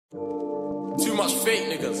Too much fake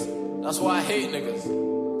niggas. That's why I hate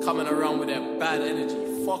niggas. Coming around with their bad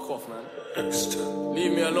energy. Fuck off, man.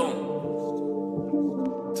 Leave me alone.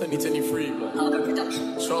 2023, bro.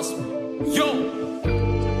 Trust me. Yo!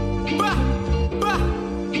 Bah! Bah!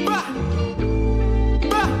 Bah!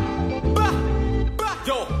 Bah! Bah! Bah!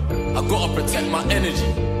 Yo! I gotta protect my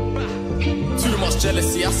energy. Too much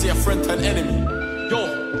jealousy, I see a friend turn enemy. Yo!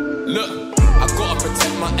 Look, I gotta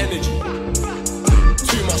protect my energy.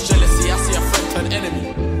 Too much jealousy, I see a friend turn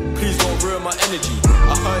enemy. Please don't ruin my energy.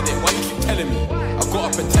 I heard it, why you keep telling me? I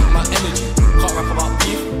gotta protect my energy. Can't rap about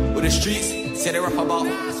beef with the streets. Say they rap about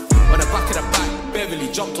on the back of the back. Beverly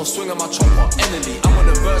jumped on swinging my chopper. Enemy, I'm on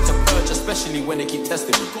the verge of purge, especially when they keep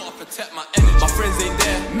testing me. Gotta protect my energy. My friends ain't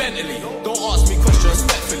there mentally. Don't ask me questions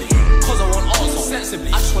respectfully, cause I want answers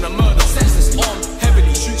sensibly. I just wanna murder, senseless, armed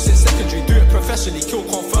heavily. Shoot since secondary, do it professionally. Kill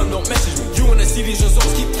confirm, don't message me. You wanna see these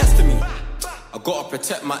results, keep testing me. I gotta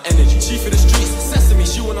protect my energy. Chief of the streets, sesame.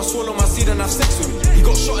 She wanna swallow my seed and have sex with me. He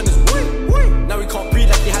got shot in his wing. Now he can't breathe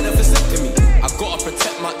like he had a vasectomy. I gotta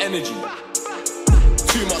protect my energy.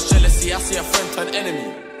 Too much jealousy, I see a friend turn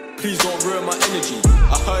enemy. Please don't ruin my energy.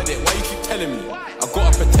 I heard it, why you keep telling me? I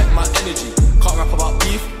gotta protect my energy. Can't rap about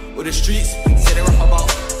beef with the streets. Say they rap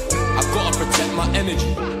about. I gotta protect my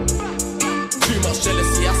energy. Too much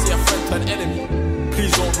jealousy, I see a friend turn enemy.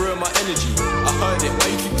 Please don't ruin my energy. I heard it, why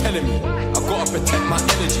you keep telling me? I gotta protect my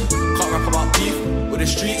energy. Can't rap about beef with the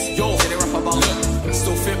streets. Yo, say they rap about. Look,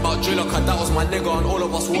 still fit about driller, cause that was my nigga and all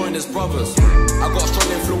of us warring as brothers. I got a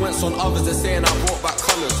strong influence on others, they're saying I brought back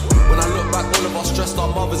colours. When I look back, all of us stressed our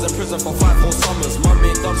mothers in prison for 5 whole summers. Mum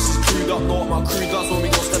ain't dumb, she's crewed up, know what my crew does when we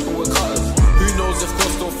go stepping with cutters. Who knows if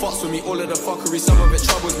God still fucks with me? All of the fuckery, some of it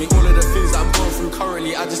troubles me. All of the things that I'm going through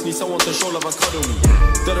currently, I just need someone to show love and cuddle me.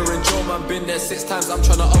 Dada and Joe, man, been there 6 times, I'm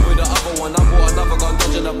trying to avoid the other one. I bought another gun,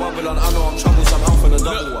 dodging a Babylon. I know I'm troubled, so I'm out for the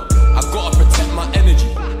double one. I gotta protect my energy.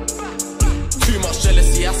 Too much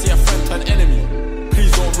jealousy, I see a friend turn enemy.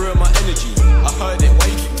 Please don't ruin my energy. I heard it, why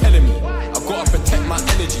you keep telling me? I gotta protect my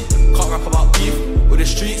energy. Can't rap about beef with the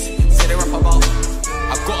streets. Say they rap about.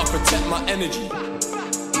 I gotta protect my energy.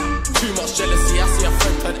 Too much jealousy, I see a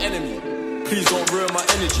friend turn enemy. Please don't ruin my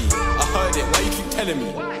energy. I heard it, why you keep telling me?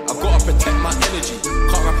 I gotta protect my energy.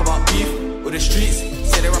 Can't rap about beef with the streets.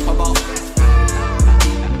 Say they rap about.